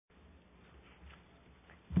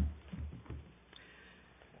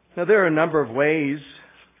Now, there are a number of ways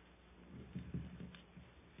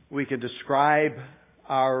we could describe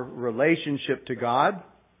our relationship to God.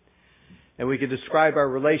 And we could describe our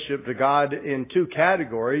relationship to God in two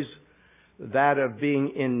categories. That of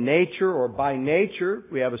being in nature or by nature,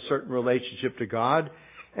 we have a certain relationship to God.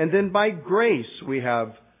 And then by grace, we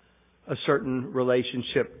have a certain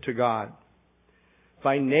relationship to God.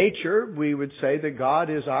 By nature, we would say that God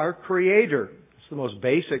is our Creator. It's the most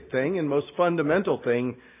basic thing and most fundamental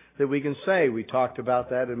thing that we can say. We talked about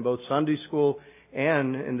that in both Sunday school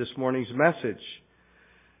and in this morning's message.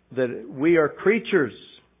 That we are creatures,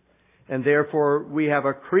 and therefore we have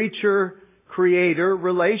a creature-creator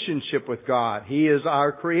relationship with God. He is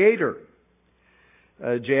our Creator.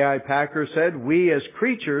 J.I. Packer said, we as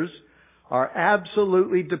creatures are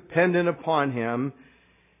absolutely dependent upon Him,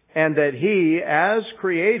 and that He, as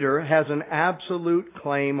Creator, has an absolute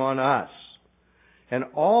claim on us. And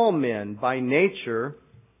all men, by nature,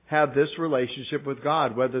 have this relationship with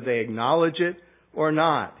God, whether they acknowledge it or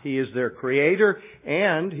not. He is their Creator,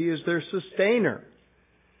 and He is their sustainer.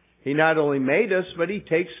 He not only made us, but He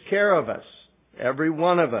takes care of us, every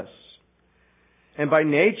one of us. And by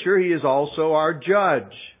nature, He is also our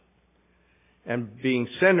judge. And being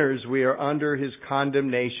sinners, we are under His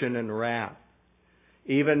condemnation and wrath.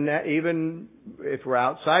 Even if we're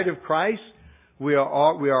outside of Christ, we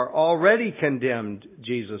are already condemned,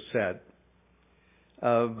 Jesus said.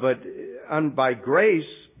 But by grace,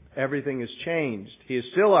 everything has changed. He is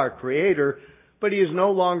still our Creator, but He is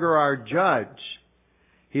no longer our judge.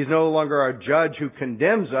 He is no longer our judge who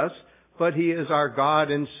condemns us, but He is our God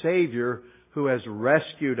and Savior who has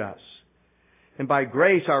rescued us. And by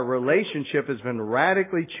grace, our relationship has been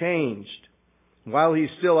radically changed. While He's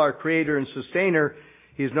still our Creator and Sustainer,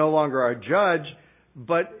 He's no longer our judge,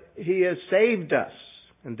 but He has saved us.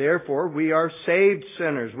 And therefore, we are saved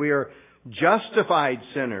sinners. We are justified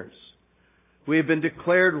sinners. We have been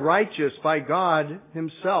declared righteous by God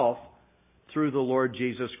Himself through the Lord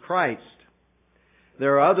Jesus Christ.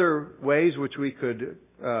 There are other ways which we could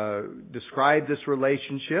describe this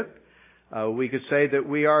relationship. We could say that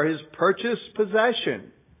we are His purchased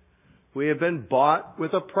possession. We have been bought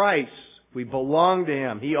with a price. We belong to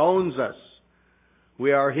Him. He owns us.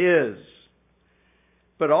 We are His.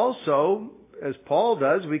 But also, as Paul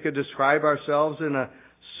does, we could describe ourselves in a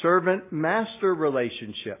servant-master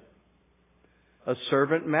relationship. A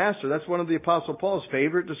servant-master. That's one of the Apostle Paul's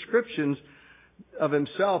favorite descriptions of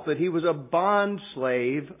himself, that he was a bond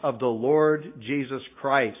slave of the Lord Jesus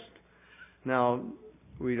Christ. Now,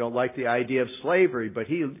 we don't like the idea of slavery, but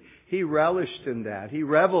he relished in that. He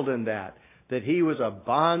reveled in that he was a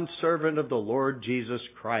bond servant of the Lord Jesus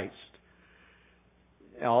Christ.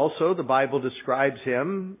 Also, the Bible describes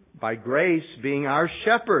Him, by grace, being our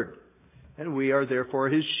shepherd. And we are therefore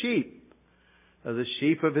His sheep, the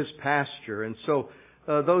sheep of His pasture. And so,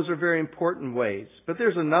 those are very important ways. But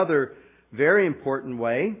there's another very important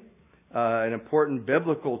way, an important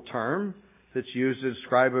biblical term that's used to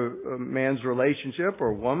describe a man's relationship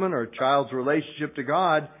or woman or child's relationship to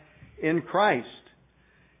God in Christ.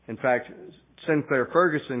 In fact, Sinclair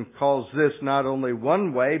Ferguson calls this not only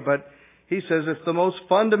one way, but he says it's the most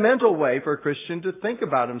fundamental way for a Christian to think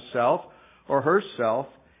about himself or herself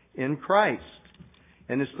in Christ.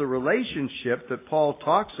 And it's the relationship that Paul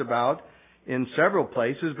talks about in several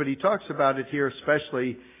places, but he talks about it here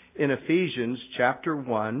especially in Ephesians chapter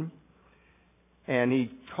 1. And he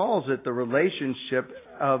calls it the relationship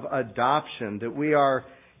of adoption, that we are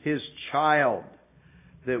His child,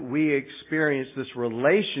 that we experience this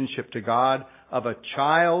relationship to God of a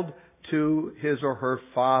child to his or her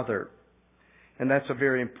father. And that's a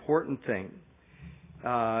very important thing.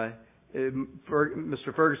 Mr.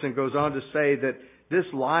 Ferguson goes on to say that this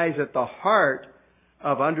lies at the heart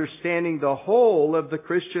of understanding the whole of the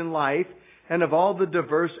Christian life and of all the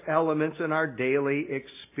diverse elements in our daily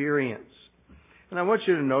experience. And I want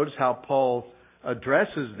you to notice how Paul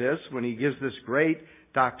addresses this when he gives this great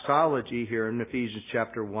doxology here in Ephesians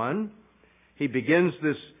chapter 1. He begins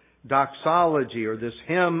this doxology, or this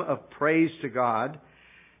hymn of praise to God,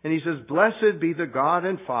 and he says, "Blessed be the God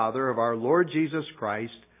and Father of our Lord Jesus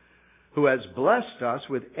Christ, who has blessed us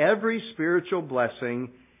with every spiritual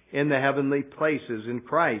blessing in the heavenly places in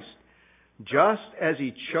Christ, just as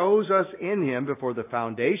He chose us in Him before the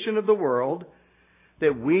foundation of the world,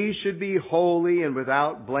 that we should be holy and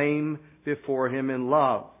without blame before Him in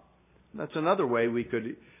love." That's another way we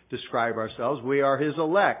could describe ourselves. We are His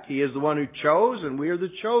elect. He is the one who chose, and we are the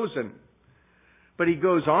chosen. But he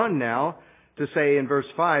goes on now to say in verse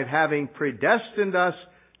 5, having predestined us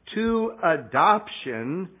to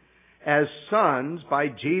adoption as sons by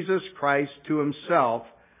Jesus Christ to Himself,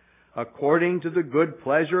 according to the good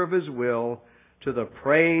pleasure of His will, to the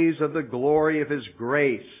praise of the glory of His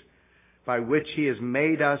grace, by which He has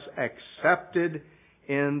made us accepted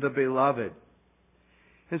in the Beloved.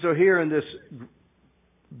 And so here in this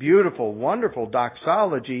beautiful, wonderful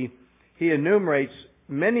doxology, he enumerates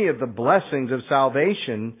many of the blessings of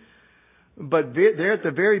salvation, but there at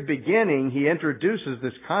the very beginning, he introduces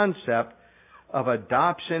this concept of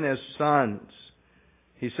adoption as sons.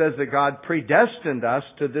 He says that God predestined us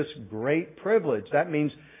to this great privilege. That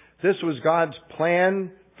means this was God's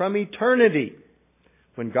plan from eternity.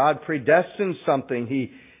 When God predestines something,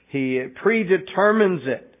 He predetermines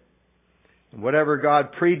it. And whatever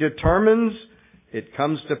God predetermines, it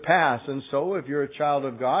comes to pass. And so if you're a child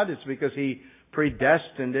of God, it's because He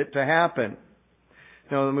predestined it to happen.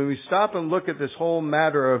 Now, when we stop and look at this whole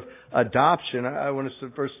matter of adoption, I want us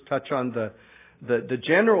to first touch on the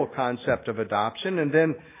general concept of adoption, and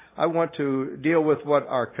then I want to deal with what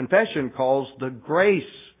our confession calls the grace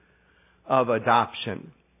of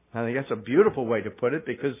adoption. I think that's a beautiful way to put it,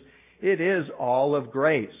 because it is all of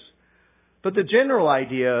grace. But the general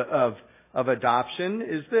idea of adoption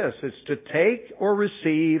is this: it's to take or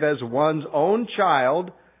receive as one's own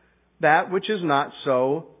child that which is not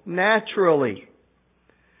so naturally.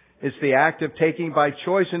 It's the act of taking by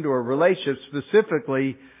choice into a relationship,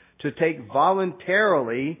 specifically to take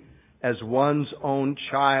voluntarily as one's own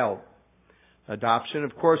child. Adoption,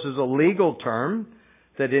 of course, is a legal term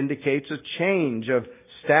that indicates a change of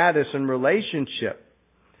status and relationship.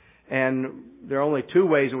 And there are only two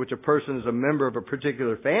ways in which a person is a member of a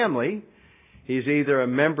particular family. He's either a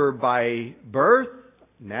member by birth,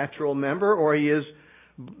 natural member, or he is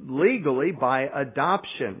legally by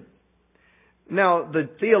adoption. Now, the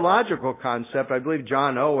theological concept, I believe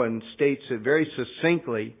John Owen states it very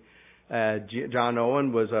succinctly. John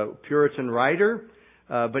Owen was a Puritan writer,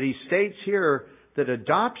 but he states here that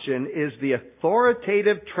adoption is the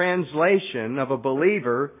authoritative translation of a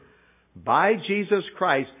believer by Jesus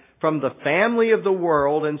Christ from the family of the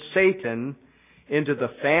world and Satan into the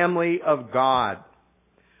family of God,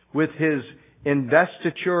 with His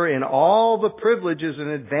investiture in all the privileges and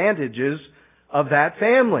advantages of that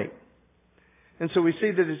family. And so we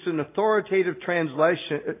see that it's an authoritative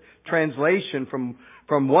translation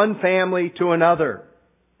from one family to another.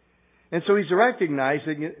 And so he's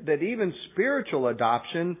recognizing that even spiritual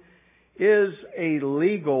adoption is a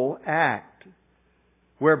legal act,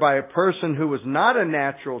 whereby a person who was not a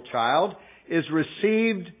natural child is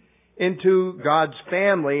received into God's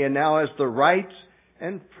family and now has the rights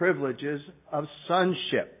and privileges of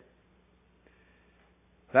sonship.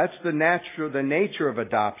 That's the nature of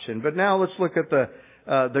adoption. But now let's look at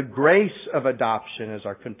the grace of adoption, as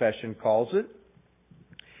our confession calls it.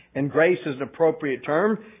 And grace is an appropriate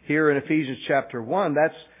term here in Ephesians chapter 1.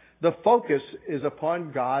 That's the focus is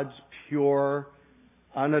upon God's pure,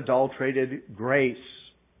 unadulterated grace.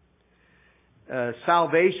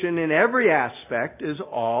 Salvation in every aspect is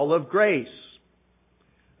all of grace.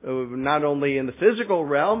 Not only in the physical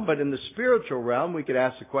realm, but in the spiritual realm, we could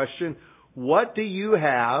ask the question, what do you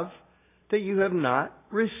have that you have not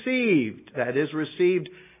received? That is, received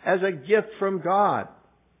as a gift from God.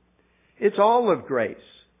 It's all of grace.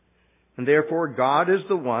 And therefore, God is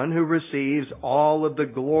the one who receives all of the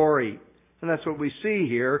glory. And that's what we see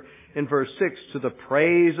here in verse 6, to the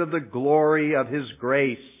praise of the glory of His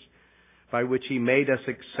grace, by which He made us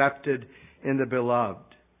accepted in the Beloved.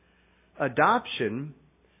 Adoption,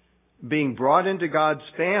 being brought into God's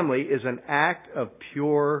family, is an act of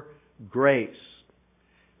pure grace.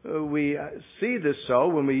 We see this so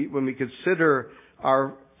when we consider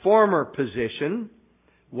our former position,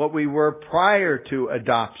 what we were prior to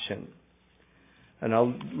adoption. And a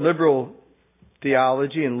liberal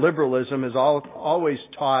theology and liberalism has always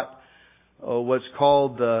taught what's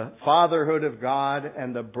called the fatherhood of God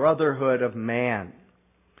and the brotherhood of man.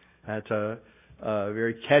 That's a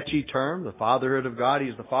very catchy term, the fatherhood of God.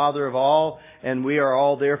 He's the Father of all, and we are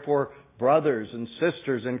all therefore brothers and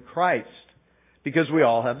sisters in Christ, because we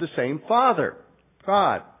all have the same Father,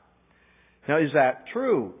 God. Now, is that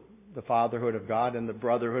true, the fatherhood of God and the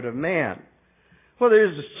brotherhood of man? Well, there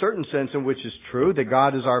is a certain sense in which it's true that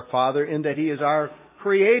God is our Father in that He is our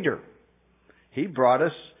Creator. He brought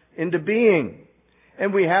us into being,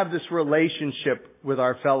 and we have this relationship with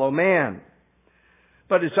our fellow man.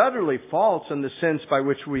 But it's utterly false in the sense by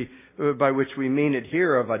which we mean it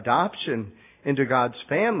here of adoption into God's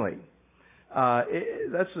family.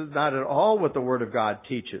 That's not at all what the Word of God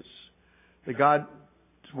teaches. God's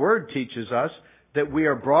Word teaches us that we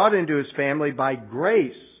are brought into His family by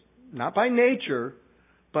grace, not by nature,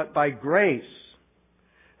 but by grace.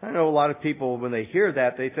 I know a lot of people, when they hear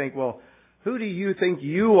that, they think, well, Who do you think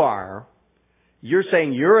you are? You're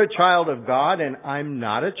saying you're a child of God and I'm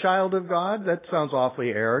not a child of God? That sounds awfully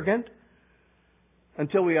arrogant.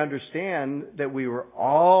 Until we understand that we were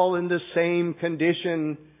all in the same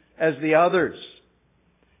condition as the others.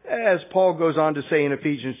 As Paul goes on to say in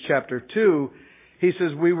Ephesians chapter 2, he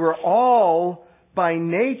says, we were all by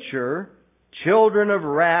nature children of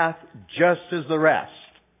wrath just as the rest.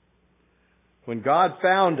 When God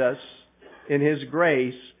found us in His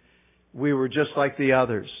grace, we were just like the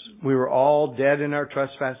others. We were all dead in our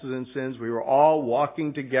trespasses and sins. We were all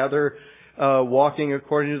walking together, walking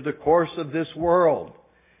according to the course of this world.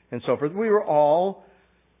 And so forth. We were all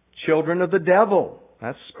children of the devil.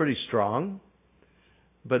 That's pretty strong.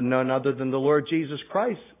 But none other than the Lord Jesus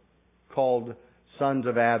Christ called sons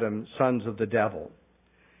of Adam, sons of the devil.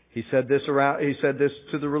 He said this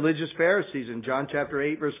to the religious Pharisees in John chapter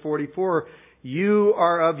 8 verse 44. You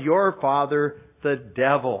are of your father, the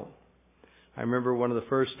devil. I remember one of the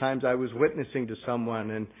first times I was witnessing to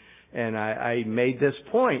someone and I made this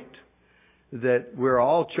point that we're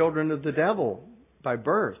all children of the devil by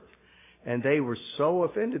birth. And they were so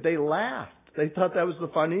offended. They laughed. They thought that was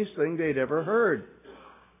the funniest thing they'd ever heard.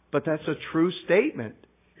 But that's a true statement.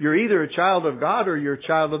 You're either a child of God or you're a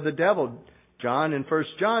child of the devil. John in 1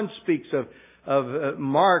 John speaks of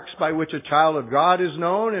marks by which a child of God is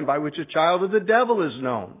known and by which a child of the devil is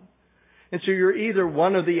known. And so you're either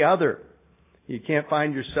one or the other. You can't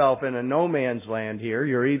find yourself in a no man's land here.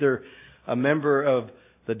 You're either a member of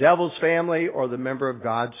the devil's family or the member of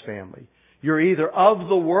God's family. You're either of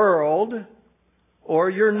the world or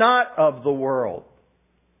you're not of the world.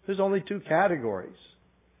 There's only two categories.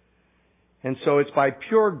 And so it's by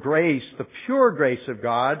pure grace, the pure grace of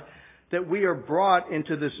God, that we are brought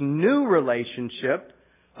into this new relationship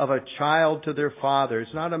of a child to their father.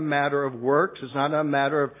 It's not a matter of works. It's not a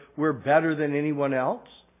matter of we're better than anyone else.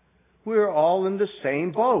 We're all in the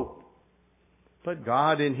same boat. But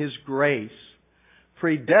God in His grace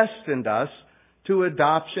predestined us to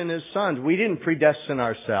adoption as sons. We didn't predestine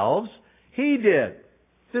ourselves. He did.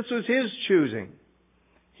 This was His choosing.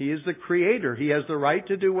 He is the Creator. He has the right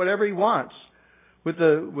to do whatever He wants with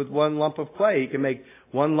one lump of clay. He can make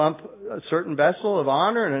one lump a certain vessel of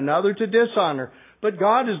honor and another to dishonor. But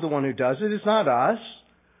God is the one who does it. It's not us.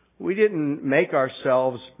 We didn't make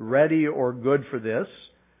ourselves ready or good for this.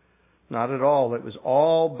 Not at all. It was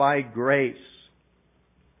all by grace.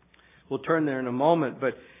 We'll turn there in a moment,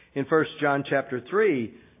 but in 1 John chapter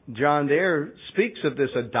 3, John there speaks of this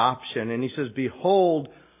adoption, and he says, behold,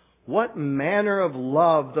 what manner of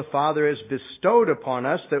love the Father has bestowed upon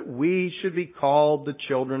us that we should be called the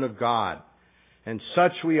children of God. And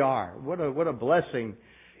such we are. What a blessing.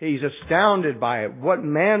 He's astounded by it. What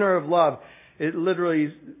manner of love. It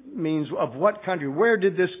literally means of what country. Where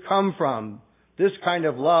did this come from? This kind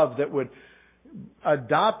of love that would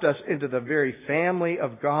adopt us into the very family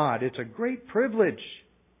of God. It's a great privilege.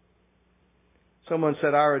 Someone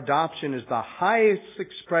said our adoption is the highest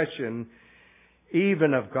expression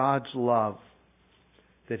even of God's love,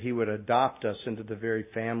 that He would adopt us into the very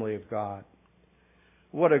family of God.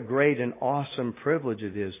 What a great and awesome privilege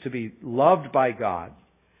it is to be loved by God,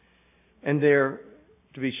 and there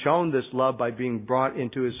to be shown this love by being brought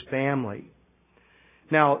into His family.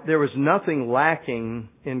 Now, there was nothing lacking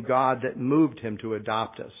in God that moved Him to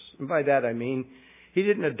adopt us. And by that I mean, He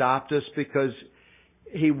didn't adopt us because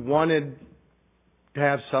He wanted to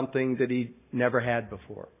have something that He never had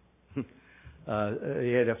before.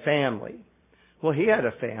 He had a family. Well, He had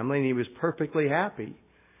a family and He was perfectly happy.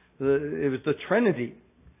 It was the Trinity.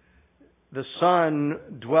 The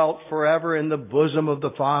Son dwelt forever in the bosom of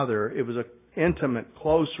the Father. It was an intimate,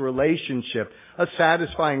 close relationship, a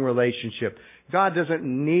satisfying relationship. God doesn't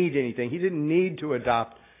need anything. He didn't need to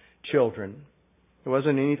adopt children. There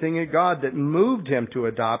wasn't anything in God that moved Him to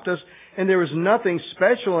adopt us, and there was nothing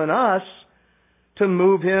special in us to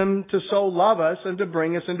move Him to so love us and to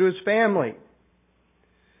bring us into His family.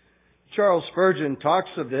 Charles Spurgeon talks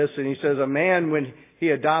of this, and he says, a man, when he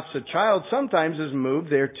adopts a child, sometimes is moved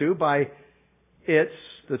thereto by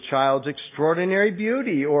the child's extraordinary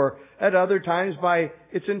beauty, or at other times by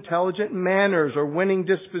its intelligent manners or winning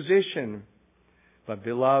disposition. But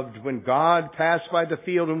beloved, when God passed by the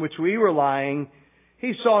field in which we were lying,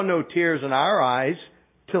 He saw no tears in our eyes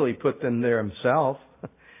till He put them there Himself.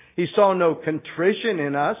 He saw no contrition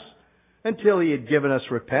in us until He had given us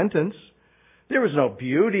repentance. There was no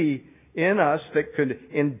beauty in us that could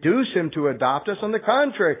induce Him to adopt us. On the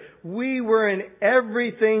contrary, we were in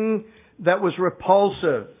everything that was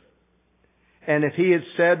repulsive. And if He had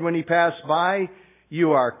said when He passed by,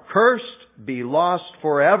 you are cursed, be lost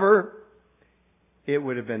forever, it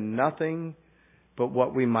would have been nothing but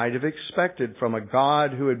what we might have expected from a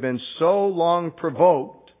God who had been so long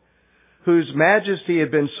provoked, whose majesty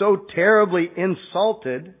had been so terribly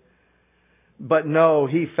insulted. But no,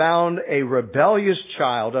 He found a rebellious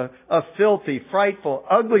child, a filthy, frightful,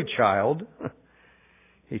 ugly child.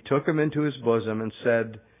 He took him into His bosom and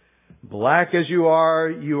said, "Black as you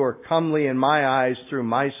are comely in my eyes through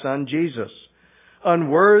my Son Jesus.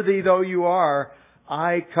 Unworthy though you are,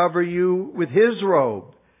 I cover you with His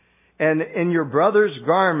robe, and in your brother's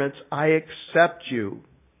garments I accept you."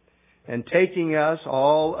 And taking us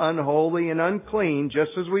all unholy and unclean,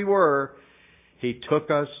 just as we were, He took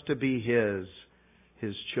us to be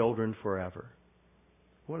His children forever.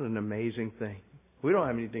 What an amazing thing. We don't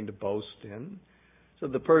have anything to boast in. So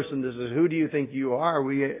the person that says, "Who do you think you are?"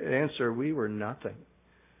 we answer, we were nothing.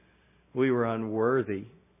 We were unworthy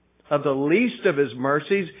of the least of His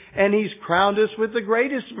mercies, and He's crowned us with the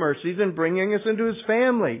greatest mercies in bringing us into His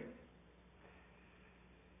family.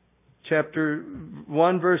 Chapter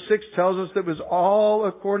 1 verse 6 tells us that it was all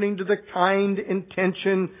according to the kind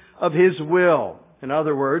intention of His will. In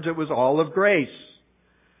other words, it was all of grace.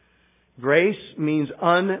 Grace means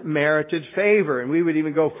unmerited favor. And we would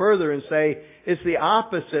even go further and say it's the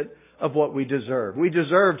opposite of what we deserve. We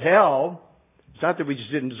deserved hell. It's not that we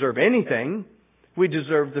just didn't deserve anything. We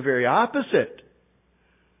deserved the very opposite.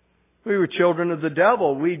 We were children of the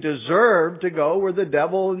devil. We deserved to go where the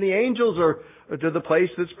devil and the angels are, or to the place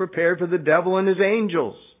that's prepared for the devil and his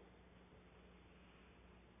angels.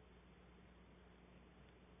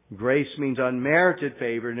 Grace means unmerited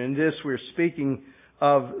favor, and in this we're speaking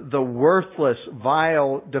of the worthless,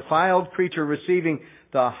 vile, defiled creature receiving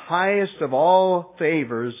the highest of all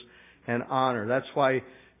favors and honor. That's why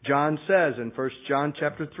John says in 1 John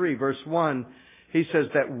chapter 3, verse 1, he says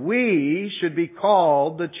that we should be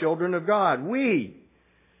called the children of God. We.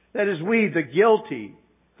 That is we, the guilty,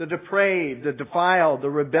 the depraved, the defiled, the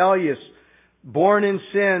rebellious, born in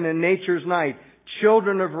sin and nature's night,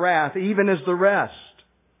 children of wrath, even as the rest.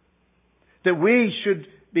 That we should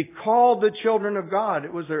be called the children of God.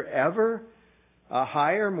 Was there ever a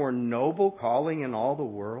higher, more noble calling in all the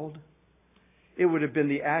world? It would have been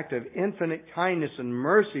the act of infinite kindness and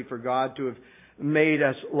mercy for God to have made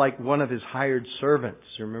us like one of His hired servants.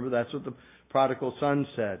 Remember, that's what the prodigal son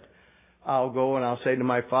said. I'll go and I'll say to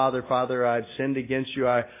my father, "Father, I've sinned against you.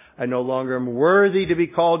 I no longer am worthy to be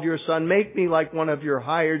called your son. Make me like one of your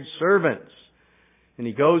hired servants." And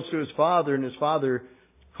he goes to his father, and his father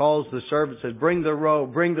calls the servant, says, "Bring the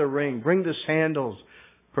robe, bring the ring, bring the sandals,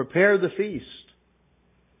 prepare the feast."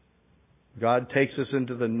 God takes us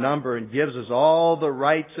into the number and gives us all the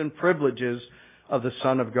rights and privileges of the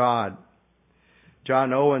Son of God.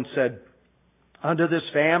 John Owen said, "Unto this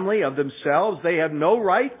family of themselves they have no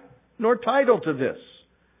right nor title to this.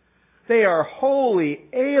 They are wholly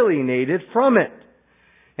alienated from it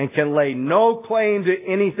and can lay no claim to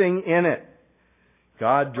anything in it.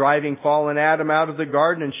 God driving fallen Adam out of the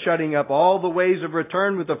garden and shutting up all the ways of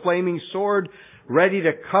return with a flaming sword, ready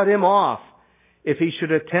to cut him off if he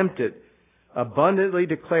should attempt it, abundantly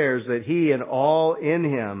declares that he and all in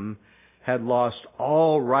him had lost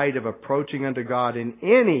all right of approaching unto God in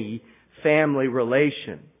any family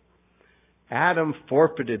relation." Adam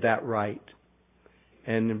forfeited that right.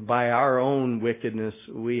 And by our own wickedness,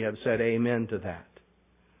 we have said amen to that.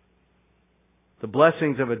 The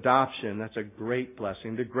blessings of adoption, that's a great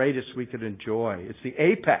blessing, the greatest we could enjoy. It's the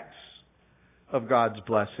apex of God's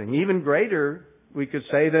blessing. Even greater, we could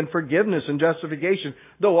say, than forgiveness and justification,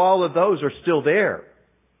 though all of those are still there.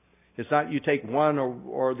 It's not you take one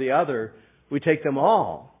or the other. We take them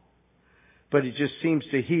all. But it just seems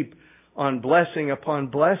to heap on blessing upon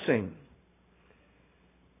blessing.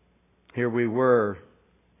 Here we were,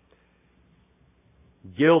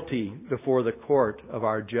 guilty before the court of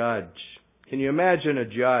our judge. Can you imagine a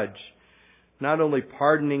judge not only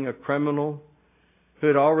pardoning a criminal who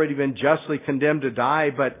had already been justly condemned to die,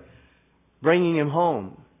 but bringing him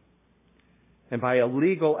home, and by a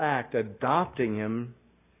legal act adopting him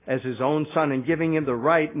as his own son and giving him the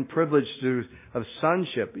right and privilege of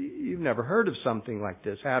sonship? You've never heard of something like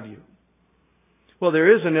this, have you? Well,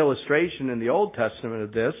 there is an illustration in the Old Testament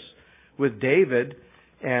of this with David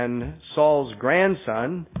and Saul's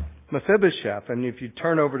grandson, Mephibosheth. And if you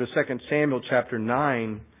turn over to 2 Samuel chapter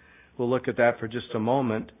 9, we'll look at that for just a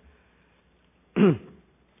moment. 2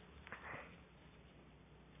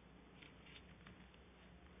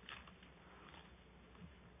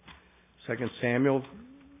 Samuel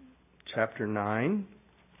chapter 9.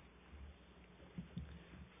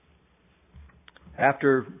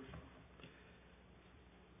 After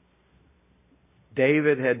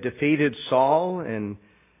David had defeated Saul, and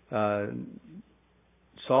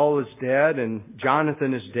Saul is dead and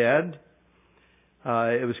Jonathan is dead.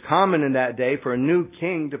 It was common in that day for a new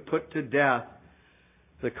king to put to death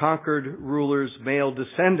the conquered ruler's male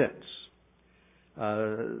descendants,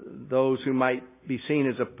 those who might be seen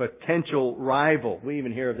as a potential rival. We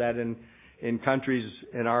even hear of that in countries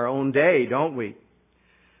in our own day, don't we?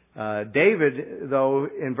 David, though,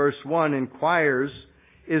 in verse 1 inquires,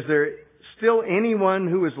 is there still anyone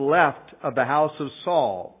who is left of the house of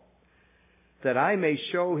Saul, that I may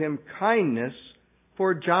show him kindness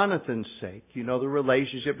for Jonathan's sake? You know the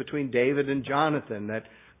relationship between David and Jonathan, that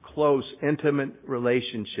close, intimate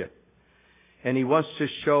relationship. And he wants to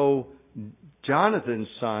show Jonathan's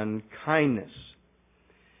son kindness.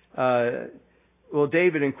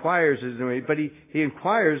 David inquires, but he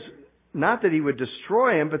inquires not that he would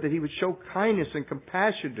destroy him, but that he would show kindness and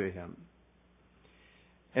compassion to him.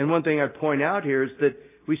 And one thing I'd point out here is that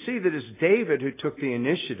we see that it's David who took the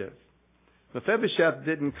initiative. Mephibosheth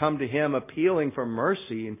didn't come to him appealing for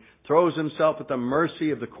mercy and throws himself at the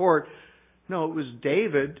mercy of the court. No, it was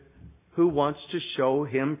David who wants to show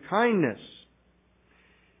him kindness.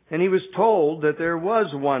 And he was told that there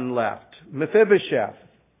was one left, Mephibosheth,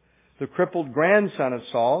 the crippled grandson of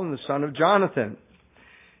Saul and the son of Jonathan.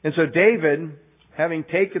 And so David, having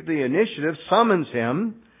taken the initiative, summons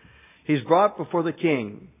him. He's brought before the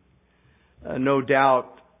king. No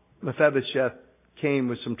doubt Mephibosheth came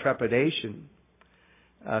with some trepidation,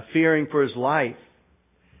 fearing for his life.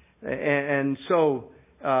 And so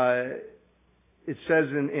it says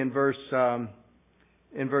in verse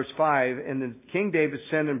 5, and then King David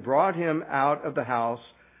sent and brought him out of the house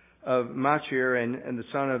of Machir and the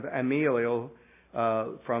son of Ammiel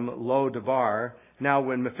from Lo-Debar. Now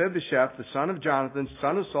when Mephibosheth, the son of Jonathan,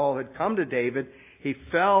 son of Saul, had come to David, he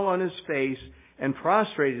fell on his face and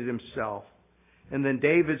prostrated himself. And then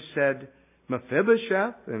David said,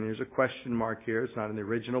 Mephibosheth, and there's a question mark here. It's not in the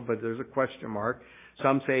original, but there's a question mark.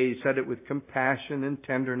 Some say he said it with compassion and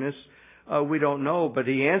tenderness. We don't know, but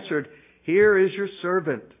he answered, here is your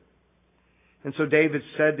servant. And so David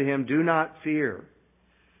said to him, do not fear,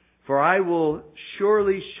 for I will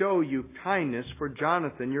surely show you kindness for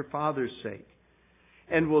Jonathan, your father's sake,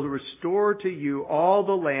 and will restore to you all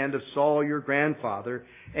the land of Saul your grandfather,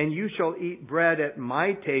 and you shall eat bread at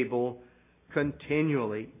my table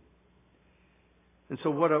continually. And so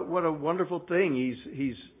what a wonderful thing.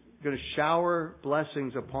 He's going to shower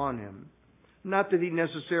blessings upon him. Not that he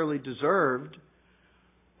necessarily deserved,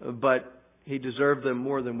 but he deserved them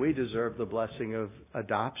more than we deserve the blessing of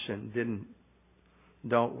adoption,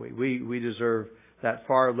 don't we? We deserve that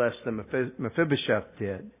far less than Mephibosheth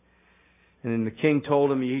did. And then the king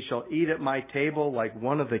told him, ye shall eat at my table like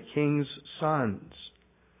one of the king's sons.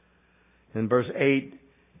 In verse 8,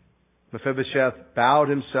 Mephibosheth bowed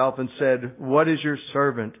himself and said, what is your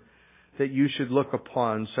servant that you should look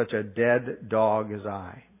upon such a dead dog as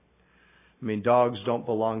I? I mean, dogs don't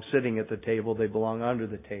belong sitting at the table, they belong under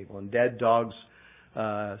the table. And dead dogs,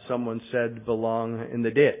 someone said, belong in the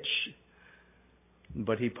ditch.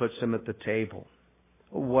 But he puts them at the table.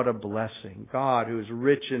 What a blessing. God, who is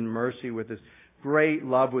rich in mercy with His great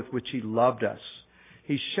love with which He loved us.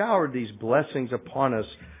 He showered these blessings upon us,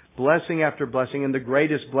 blessing after blessing, and the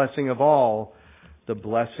greatest blessing of all, the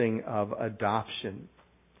blessing of adoption.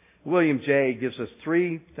 William J. gives us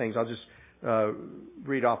three things. I'll just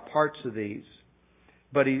read off parts of these.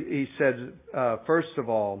 But he said, first of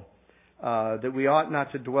all, that we ought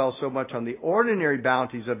not to dwell so much on the ordinary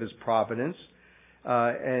bounties of His providence,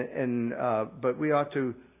 but we ought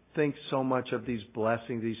to think so much of these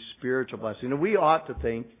blessings, these spiritual blessings. And we ought to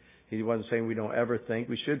think, he wasn't saying we don't ever think,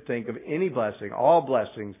 we should think of any blessing, all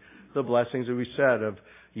blessings, the blessings that we said of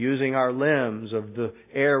using our limbs, of the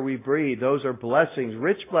air we breathe. Those are blessings,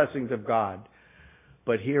 rich blessings of God.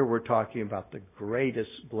 But here we're talking about the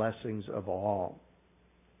greatest blessings of all.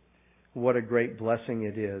 What a great blessing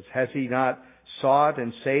it is. Has He not sought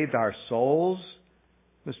and saved our souls?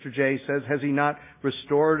 Mr. J says, has He not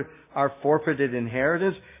restored our forfeited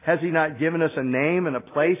inheritance? Has He not given us a name and a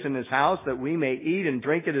place in His house that we may eat and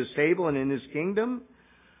drink at His table and in His kingdom?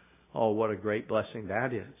 Oh, what a great blessing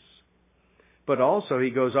that is. But also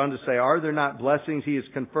he goes on to say, are there not blessings He has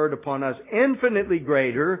conferred upon us infinitely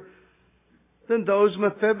greater than those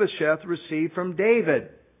Mephibosheth received from David?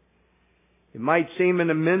 It might seem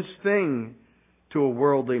an immense thing to a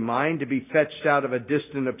worldly mind to be fetched out of a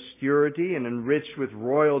distant obscurity and enriched with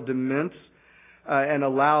royal demesnes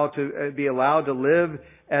and be allowed to live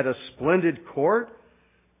at a splendid court.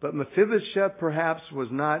 But Mephibosheth perhaps was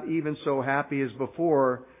not even so happy as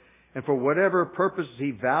before, and for whatever purpose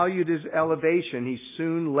he valued his elevation, he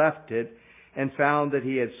soon left it and found that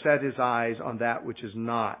he had set his eyes on that which is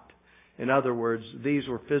not. In other words, these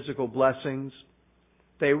were physical blessings.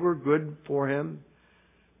 They were good for him.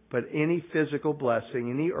 But any physical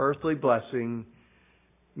blessing, any earthly blessing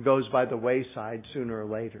goes by the wayside sooner or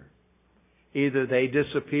later. Either they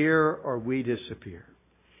disappear or we disappear.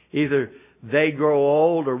 Either they grow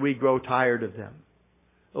old or we grow tired of them.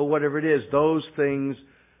 Or whatever it is, those things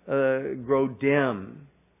grow dim.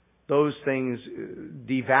 Those things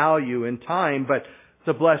devalue in time. But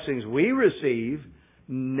the blessings we receive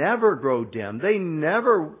never grow dim. They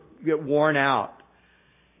never get worn out.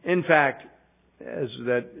 In fact, as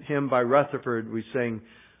that hymn by Rutherford we sing,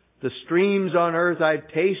 the streams on earth I've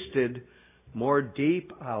tasted, more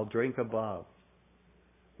deep I'll drink above.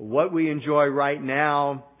 What we enjoy right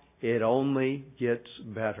now, it only gets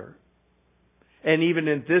better. And even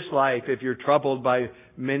in this life, if you're troubled by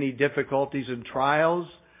many difficulties and trials,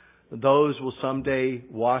 those will someday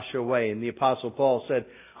wash away. And the Apostle Paul said,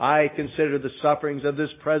 I consider the sufferings of this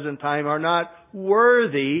present time are not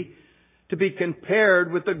worthy to be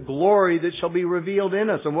compared with the glory that shall be revealed in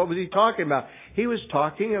us. And what was he talking about? He was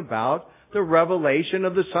talking about the revelation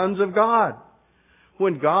of the sons of God.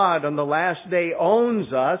 When God on the last day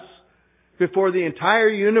owns us before the entire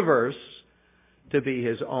universe to be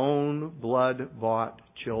His own blood-bought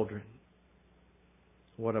children.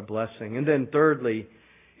 What a blessing. And then thirdly,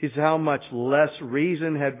 he said, how much less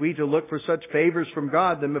reason had we to look for such favors from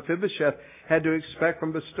God than Mephibosheth had to expect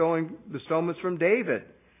from bestowments from David.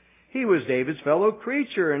 He was David's fellow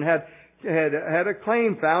creature and had a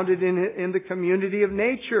claim founded in the community of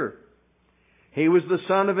nature. He was the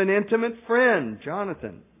son of an intimate friend,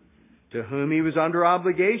 Jonathan, to whom he was under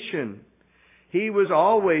obligation. He was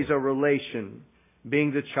always a relation,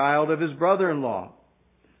 being the child of his brother-in-law.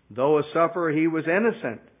 Though a sufferer, he was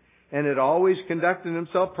innocent and had always conducted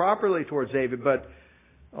himself properly towards David. But,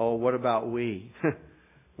 what about we?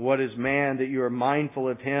 What is man that you are mindful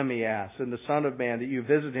of him, he asks, and the Son of Man that you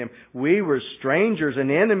visit him? We were strangers and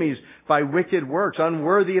enemies by wicked works,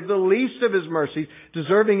 unworthy of the least of his mercies,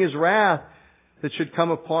 deserving his wrath that should come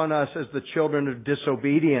upon us as the children of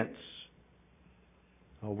disobedience.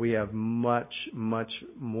 We have much, much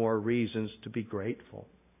more reasons to be grateful,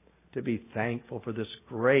 to be thankful for this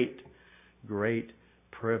great, great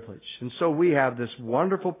privilege. And so we have this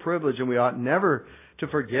wonderful privilege, and we ought never to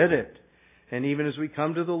forget it. And even as we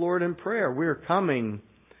come to the Lord in prayer, we are coming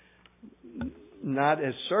not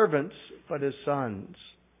as servants, but as sons.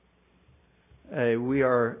 We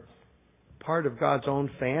are part of God's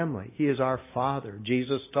own family. He is our Father.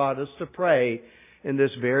 Jesus taught us to pray in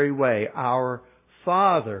this very way, Our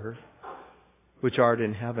Father, which art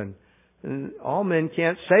in heaven. And all men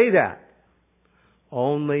can't say that.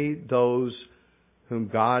 Only those whom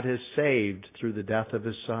God has saved through the death of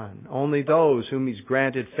His Son. Only those whom He's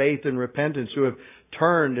granted faith and repentance, who have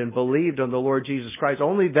turned and believed on the Lord Jesus Christ.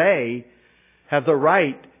 Only they have the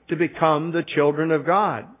right to become the children of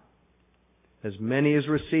God. As many as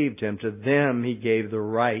received Him, to them He gave the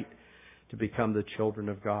right to become the children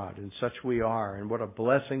of God. And such we are. And what a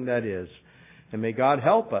blessing that is. And may God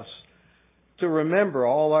help us to remember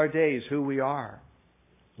all our days who we are.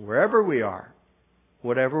 Wherever we are.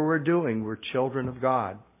 Whatever we're doing, we're children of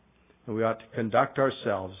God. And we ought to conduct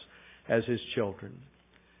ourselves as His children.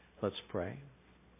 Let's pray.